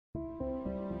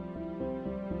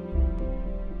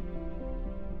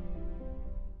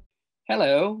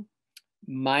Hello,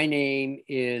 my name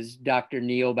is Dr.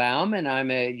 Neil Baum, and I'm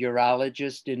a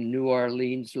urologist in New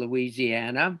Orleans,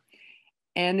 Louisiana.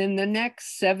 And in the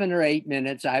next 7 or 8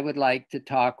 minutes, I would like to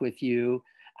talk with you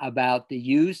about the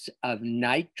use of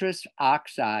nitrous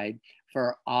oxide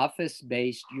for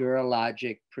office-based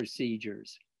urologic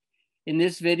procedures. In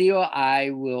this video, I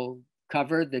will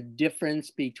cover the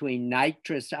difference between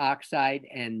nitrous oxide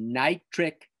and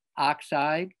nitric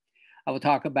oxide. I will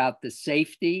talk about the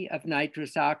safety of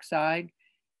nitrous oxide,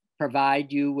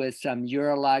 provide you with some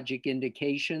urologic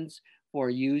indications for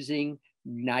using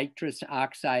nitrous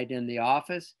oxide in the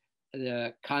office,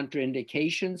 the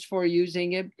contraindications for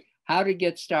using it, how to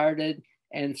get started,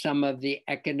 and some of the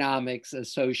economics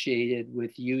associated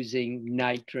with using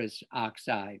nitrous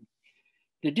oxide.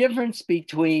 The difference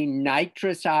between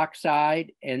nitrous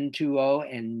oxide,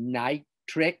 N2O, and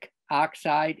nitric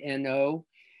oxide, NO,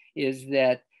 is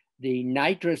that the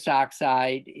nitrous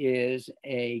oxide is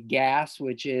a gas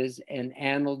which is an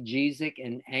analgesic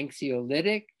and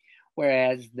anxiolytic,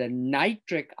 whereas the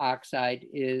nitric oxide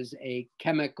is a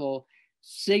chemical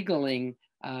signaling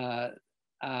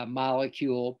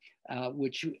molecule,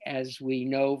 which, as we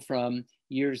know from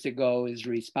years ago, is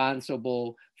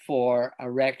responsible for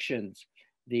erections.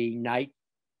 The nitric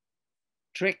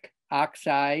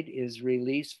oxide is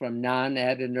released from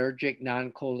non-adrenergic,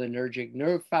 non-cholinergic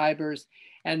nerve fibers,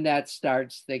 and that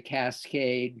starts the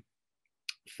cascade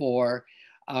for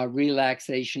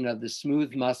relaxation of the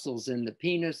smooth muscles in the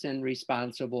penis and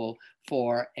responsible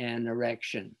for an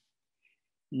erection.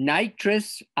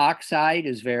 Nitrous oxide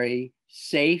is very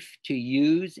safe to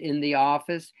use in the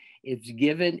office. It's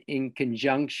given in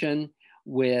conjunction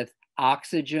with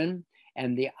oxygen,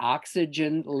 and the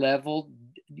oxygen level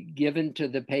given to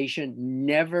the patient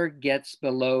never gets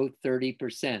below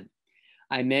 30%.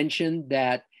 I mentioned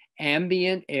that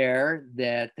ambient air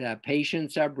that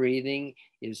patients are breathing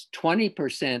is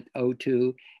 20%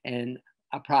 O2 and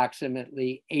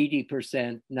approximately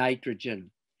 80%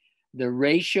 nitrogen. The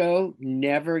ratio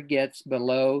never gets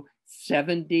below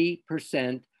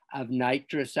 70% of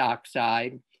nitrous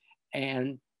oxide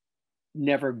and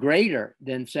never greater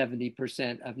than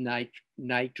 70% of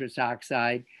nitrous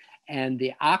oxide, and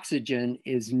the oxygen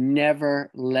is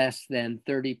never less than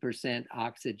 30%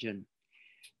 oxygen.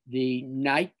 The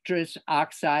nitrous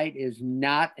oxide is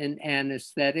not an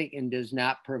anesthetic and does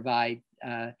not provide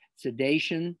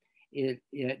sedation. It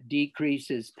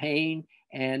decreases pain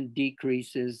and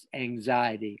decreases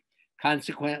anxiety.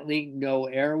 Consequently, no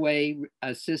airway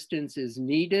assistance is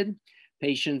needed.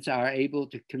 Patients are able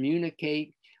to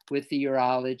communicate with the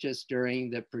urologist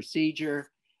during the procedure.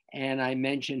 And I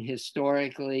mentioned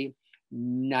historically,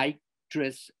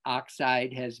 nitrous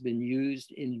oxide has been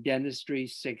used in dentistry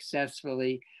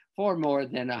successfully for more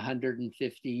than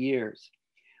 150 years.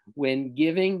 When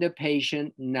giving the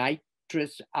patient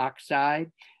nitrous oxide,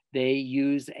 they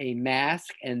use a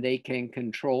mask, and they can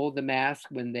control the mask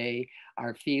when they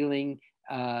are feeling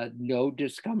no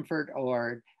discomfort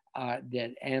or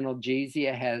that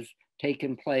analgesia has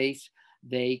taken place.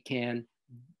 They can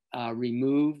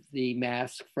remove the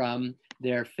mask from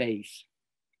their face.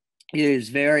 It is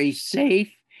very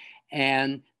safe,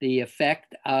 and the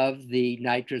effect of the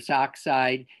nitrous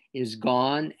oxide is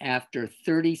gone after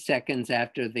 30 seconds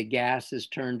after the gas is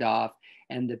turned off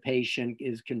and the patient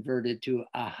is converted to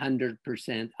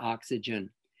 100% oxygen.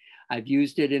 I've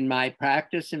used it in my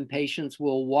practice, and patients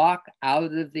will walk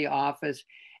out of the office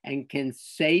and can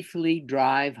safely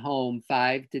drive home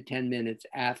 5 to 10 minutes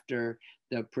after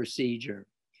the procedure.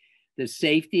 The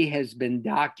safety has been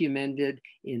documented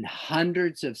in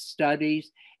hundreds of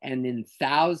studies and in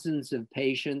thousands of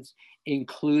patients,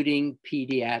 including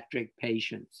pediatric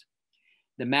patients.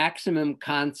 The maximum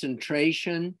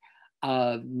concentration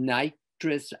of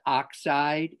nitrous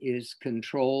oxide is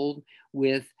controlled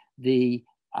with the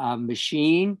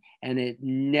machine, and it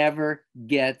never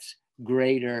gets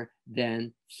greater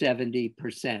than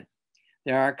 70%.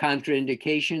 There are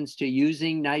contraindications to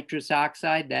using nitrous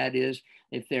oxide. That is,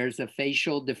 if there's a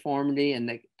facial deformity and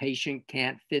the patient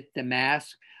can't fit the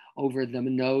mask over the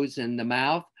nose and the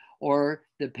mouth, or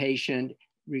the patient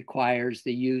requires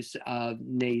the use of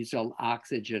nasal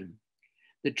oxygen.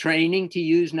 The training to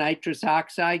use nitrous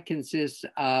oxide consists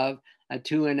of a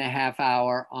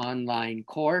 2.5-hour online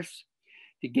course.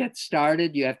 To get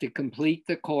started, you have to complete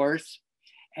the course,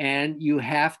 and you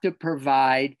have to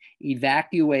provide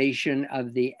evacuation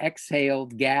of the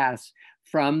exhaled gas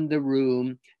from the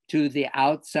room to the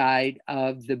outside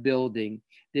of the building.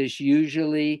 This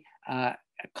usually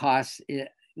costs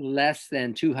less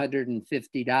than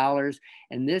 $250,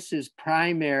 and this is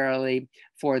primarily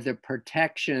for the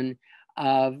protection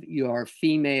of your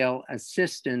female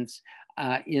assistants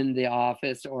in the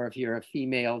office, or if you're a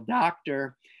female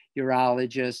doctor,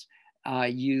 urologist,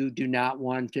 you do not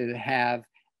want to have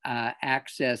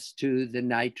access to the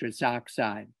nitrous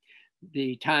oxide.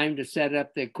 The time to set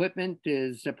up the equipment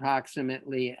is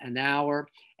approximately an hour,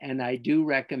 and I do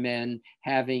recommend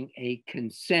having a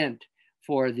consent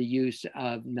for the use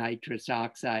of nitrous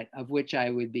oxide, of which I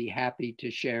would be happy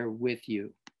to share with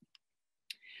you.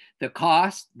 The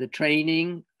cost, the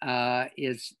training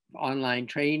is online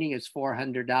training is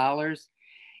 $400.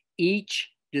 Each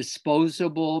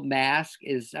disposable mask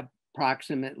is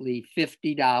approximately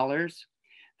 $50.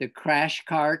 The crash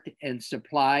cart and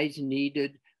supplies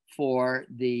needed for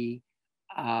the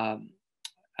to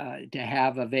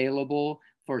have available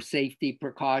for safety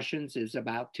precautions is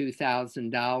about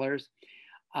 $2,000.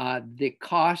 The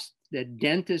cost that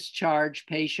dentists charge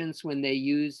patients when they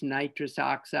use nitrous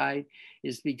oxide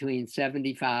is between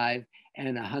 $75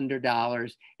 and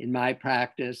 $100. In my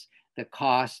practice, the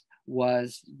cost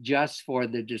was just for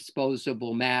the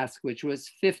disposable mask, which was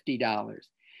 $50.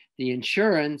 The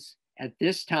insurance at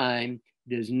this time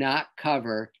does not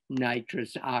cover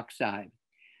nitrous oxide.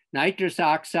 Nitrous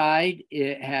oxide,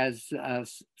 it has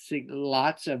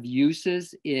lots of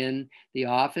uses in the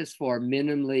office for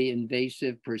minimally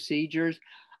invasive procedures.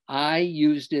 I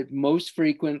used it most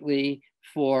frequently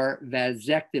for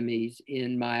vasectomies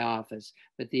in my office,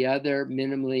 but the other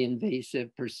minimally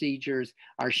invasive procedures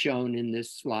are shown in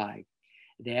this slide.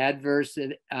 The adverse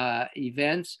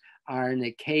events are an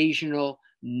occasional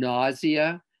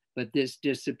nausea, but this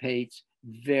dissipates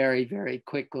very, very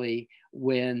quickly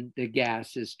when the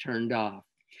gas is turned off.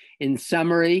 In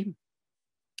summary,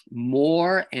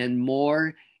 more and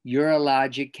more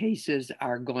urologic cases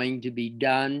are going to be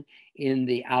done in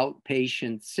the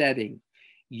outpatient setting.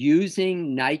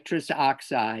 Using nitrous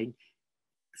oxide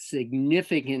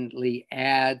significantly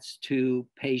adds to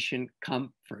patient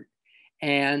comfort,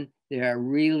 and there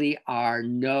really are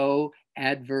no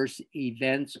adverse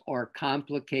events or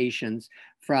complications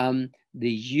from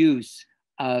the use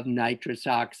of nitrous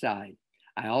oxide.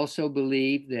 I also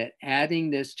believe that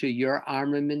adding this to your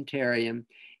armamentarium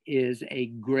is a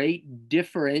great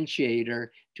differentiator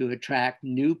to attract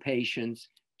new patients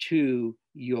to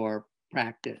your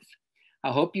practice.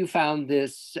 I hope you found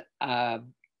this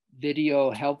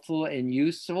video helpful and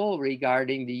useful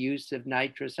regarding the use of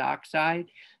nitrous oxide.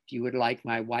 If you would like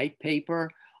my white paper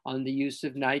on the use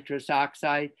of nitrous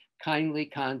oxide, kindly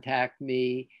contact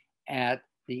me at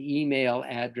the email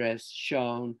address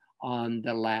shown on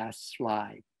the last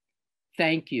slide.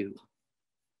 Thank you.